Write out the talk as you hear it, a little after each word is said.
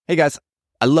Hey guys,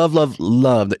 I love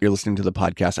that you're listening to the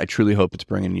podcast. I truly hope it's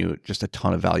bringing you just a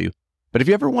ton of value. But if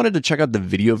you ever wanted to check out the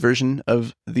video version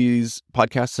of these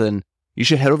podcasts, then you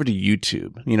should head over to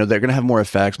YouTube. You know, they're going to have more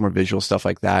effects, more visual stuff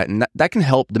like that. And that can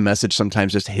help the message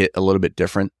sometimes just hit a little bit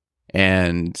different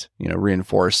and, you know,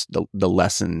 reinforce the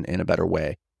lesson in a better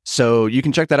way. So you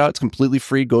can check that out. It's completely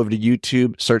free. Go over to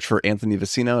YouTube, search for Anthony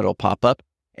Vicino. It'll pop up.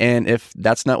 And if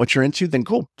that's not what you're into, then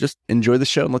cool. Just enjoy the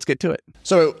show and let's get to it.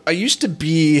 So I used to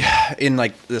be in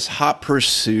like this hot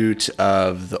pursuit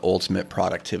of the ultimate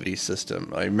productivity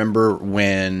system. I remember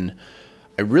when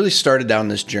I really started down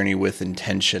this journey with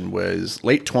intention was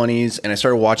late 20s, and I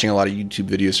started watching a lot of YouTube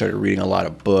videos, started reading a lot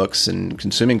of books and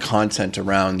consuming content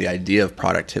around the idea of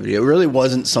productivity. It really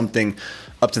wasn't something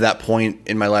up to that point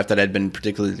in my life that I'd been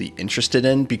particularly interested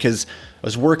in because I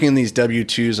was working these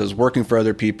W-2s, I was working for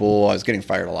other people, I was getting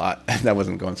fired a lot. That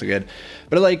wasn't going so good.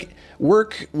 But like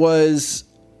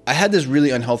I had this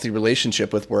really unhealthy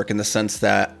relationship with work in the sense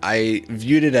that I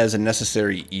viewed it as a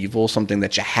necessary evil, something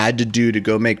that you had to do to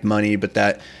go make money, but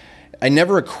that I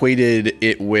never equated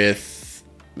it with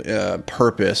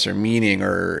purpose or meaning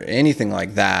or anything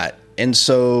like that. And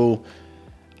so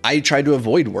I tried to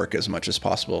avoid work as much as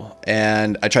possible.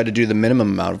 And I tried to do the minimum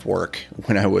amount of work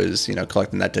when I was,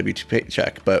 collecting that W-2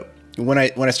 paycheck. But when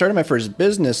I started my first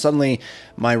business, suddenly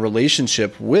my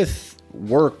relationship with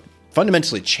work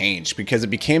fundamentally changed because it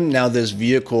became now this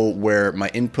vehicle where my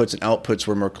inputs and outputs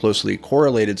were more closely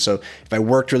correlated. So if I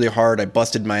worked really hard, I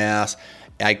busted my ass,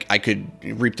 I could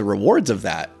reap the rewards of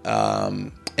that.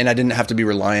 And I didn't have to be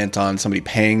reliant on somebody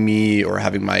paying me or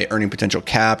having my earning potential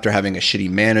capped or having a shitty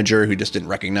manager who just didn't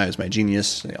recognize my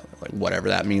genius, like whatever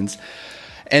that means.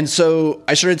 And so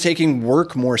I started taking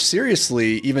work more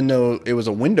seriously, even though it was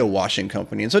a window washing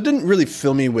company. And so it didn't really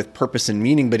fill me with purpose and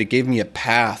meaning, but it gave me a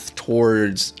path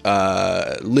towards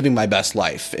living my best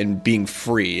life and being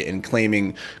free and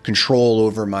claiming control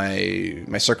over my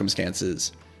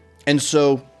circumstances. And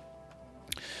so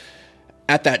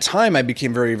at that time, I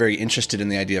became very, very interested in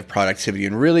the idea of productivity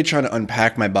and really trying to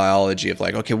unpack my biology of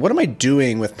like, okay, what am I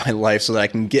doing with my life so that I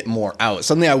can get more out?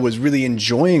 Suddenly I was really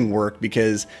enjoying work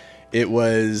because it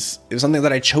was something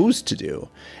that I chose to do.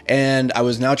 And I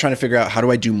was now trying to figure out, how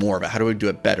do I do more of it? How do I do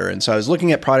it better? And so I was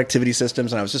looking at productivity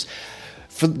systems, and I was just,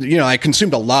 I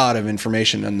consumed a lot of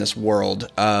information in this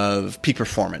world of peak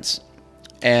performance.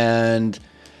 And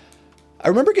I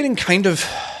remember getting kind of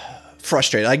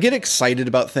frustrated. I get excited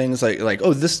about things like,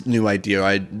 oh, this new idea,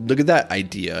 I look at that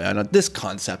idea and this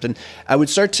concept. And I would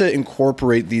start to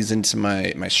incorporate these into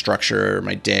my structure,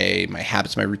 my day, my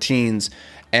habits, my routines.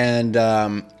 And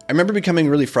I remember becoming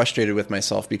really frustrated with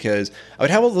myself because I would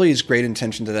have all these great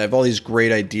intentions and I have all these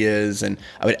great ideas and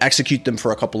I would execute them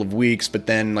for a couple of weeks, but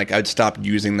then like I'd stop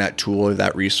using that tool or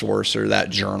that resource or that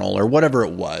journal or whatever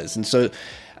it was. And so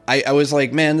I was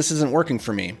like, man, this isn't working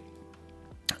for me.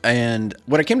 And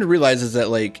what I came to realize is that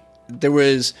like there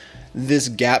was this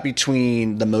gap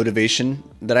between the motivation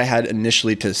that I had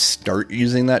initially to start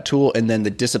using that tool and then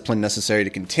the discipline necessary to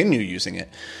continue using it.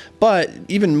 But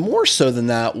even more so than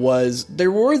that was there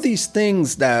were these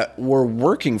things that were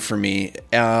working for me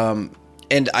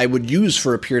and I would use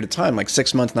for a period of time, like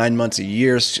 6 months, 9 months, a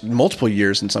year, multiple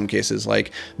years in some cases.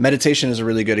 Like meditation is a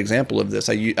really good example of this.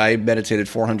 I meditated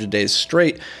 400 days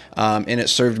straight and it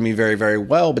served me very, very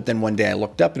well. But then one day I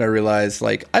looked up and I realized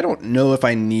like, I don't know if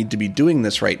I need to be doing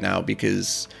this right now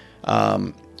because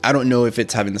I don't know if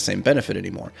it's having the same benefit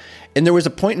anymore. And there was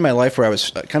a point in my life where I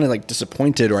was kind of like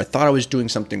disappointed or I thought I was doing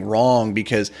something wrong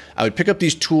because I would pick up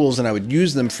these tools and I would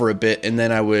use them for a bit and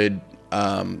then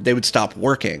they would stop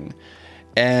working.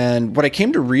 And what I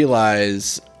came to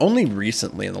realize only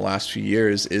recently in the last few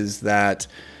years is that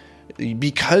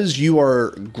because you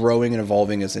are growing and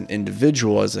evolving as an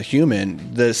individual, as a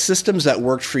human, the systems that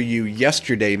worked for you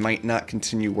yesterday might not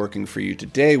continue working for you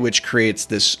today, which creates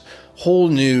this whole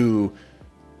new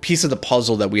piece of the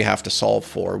puzzle that we have to solve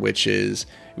for, which is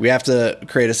we have to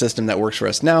create a system that works for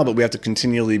us now, but we have to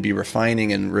continually be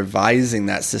refining and revising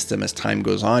that system as time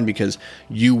goes on because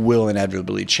you will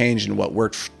inevitably change, and what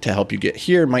worked to help you get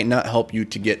here might not help you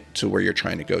to get to where you're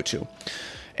trying to go to.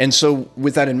 And so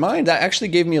with that in mind, that actually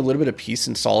gave me a little bit of peace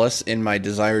and solace in my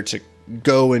desire to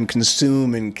go and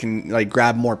consume and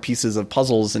grab more pieces of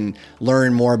puzzles and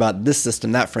learn more about this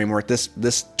system, that framework, this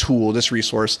tool, this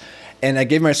resource. And I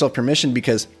gave myself permission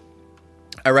because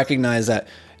I recognize that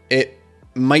it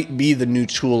might be the new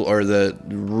tool or the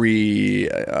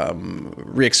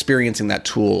re-experiencing that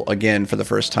tool again for the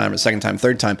first time or second time,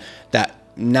 third time that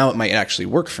now it might actually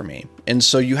work for me. And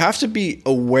so you have to be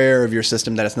aware of your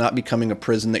system, that it's not becoming a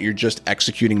prison that you're just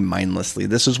executing mindlessly.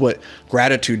 This is what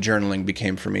gratitude journaling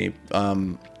became for me.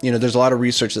 There's a lot of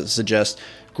research that suggests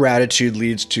gratitude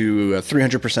leads to a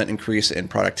 300% increase in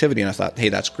productivity. And I thought, hey,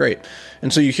 that's great.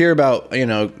 And so you hear about,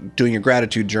 doing your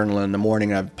gratitude journal in the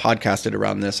morning. I've podcasted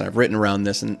around this, I've written around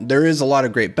this, and there is a lot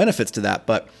of great benefits to that.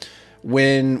 But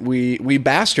when we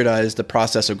bastardize the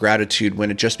process of gratitude when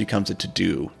it just becomes a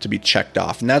to-do, to be checked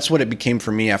off. And that's what it became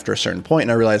for me after a certain point.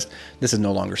 And I realized this is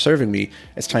no longer serving me.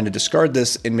 It's time to discard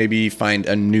this and maybe find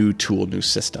a new tool, new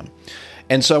system.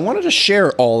 And so I wanted to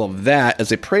share all of that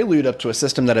as a prelude up to a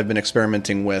system that I've been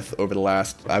experimenting with over the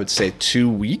last, I would say, 2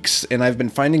 weeks. And I've been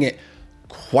finding it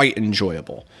quite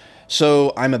enjoyable.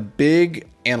 So I'm a big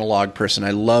analog person.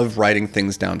 I love writing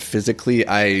things down physically.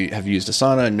 I have used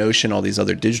Asana, Notion, all these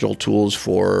other digital tools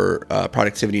for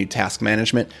productivity, task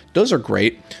management. Those are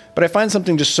great, but I find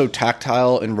something just so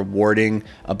tactile and rewarding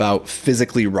about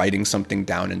physically writing something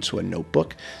down into a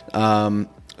notebook.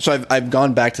 So I've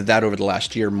gone back to that over the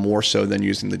last year more so than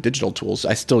using the digital tools.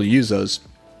 I still use those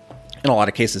in a lot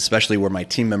of cases, especially where my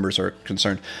team members are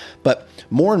concerned. But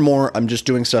more and more, I'm just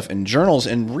doing stuff in journals.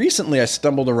 And recently I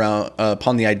stumbled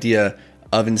upon the idea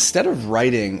of, instead of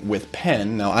writing with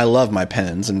pen, now I love my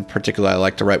pens, in particular I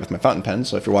like to write with my fountain pens.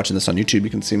 So if you're watching this on YouTube,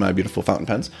 you can see my beautiful fountain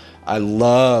pens. I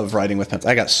love writing with pens.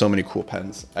 I got so many cool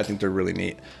pens. I think they're really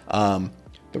neat. But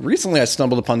recently I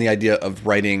stumbled upon the idea of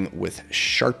writing with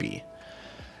Sharpie.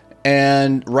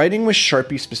 And writing with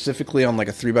Sharpie, specifically on like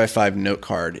a 3x5 note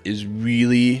card, is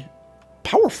really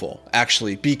powerful,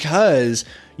 actually, because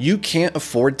you can't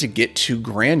afford to get too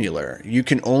granular. You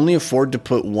can only afford to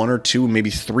put 1 or 2, maybe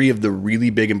 3 of the really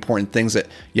big important things that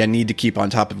you need to keep on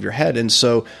top of your head. And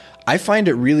so I find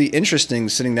it really interesting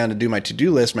sitting down to do my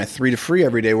to-do list, my 3 to free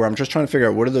every day, where I'm just trying to figure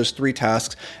out what are those 3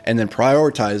 tasks and then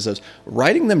prioritize those,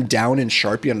 writing them down in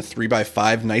Sharpie on a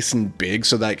 3x5, nice and big,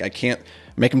 so that I can't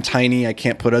make them tiny. I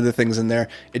can't put other things in there.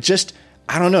 It just,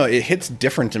 I don't know, it hits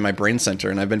different in my brain center,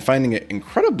 and I've been finding it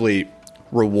incredibly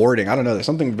rewarding. I don't know, there's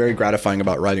something very gratifying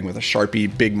about writing with a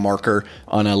Sharpie big marker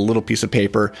on a little piece of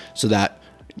paper, so that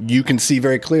you can see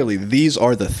very clearly these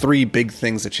are the 3 big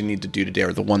things that you need to do today,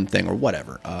 or the one thing, or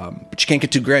whatever. But you can't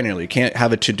get too granular. You can't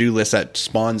have a to-do list that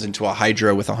spawns into a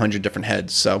Hydra with 100 different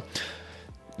heads. So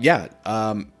yeah,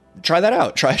 try that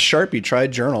out. Try Sharpie, try a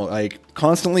journal. Like,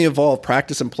 constantly evolve,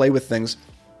 practice, and play with things.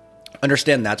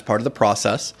 Understand that's part of the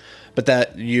process, but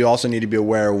that you also need to be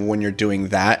aware when you're doing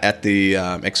that at the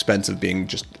expense of being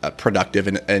just productive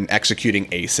and executing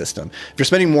a system. If you're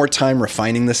spending more time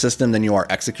refining the system than you are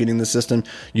executing the system,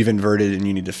 you've inverted, and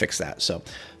you need to fix that. So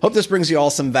hope this brings you all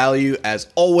some value. As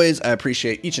always, I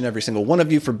appreciate each and every single one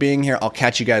of you for being here. I'll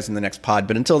catch you guys in the next pod.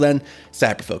 But until then, stay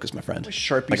hyper-focused, my friend.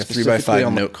 Sharpie, like a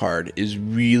 3x5 note card, is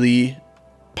really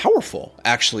powerful,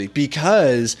 actually,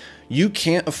 because you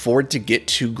can't afford to get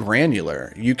too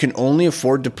granular. You can only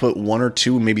afford to put 1 or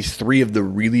 2, maybe 3 of the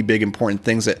really big important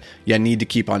things that you need to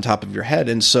keep on top of your head.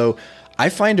 And so I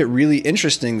find it really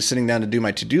interesting sitting down to do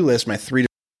my to-do list, my 3 to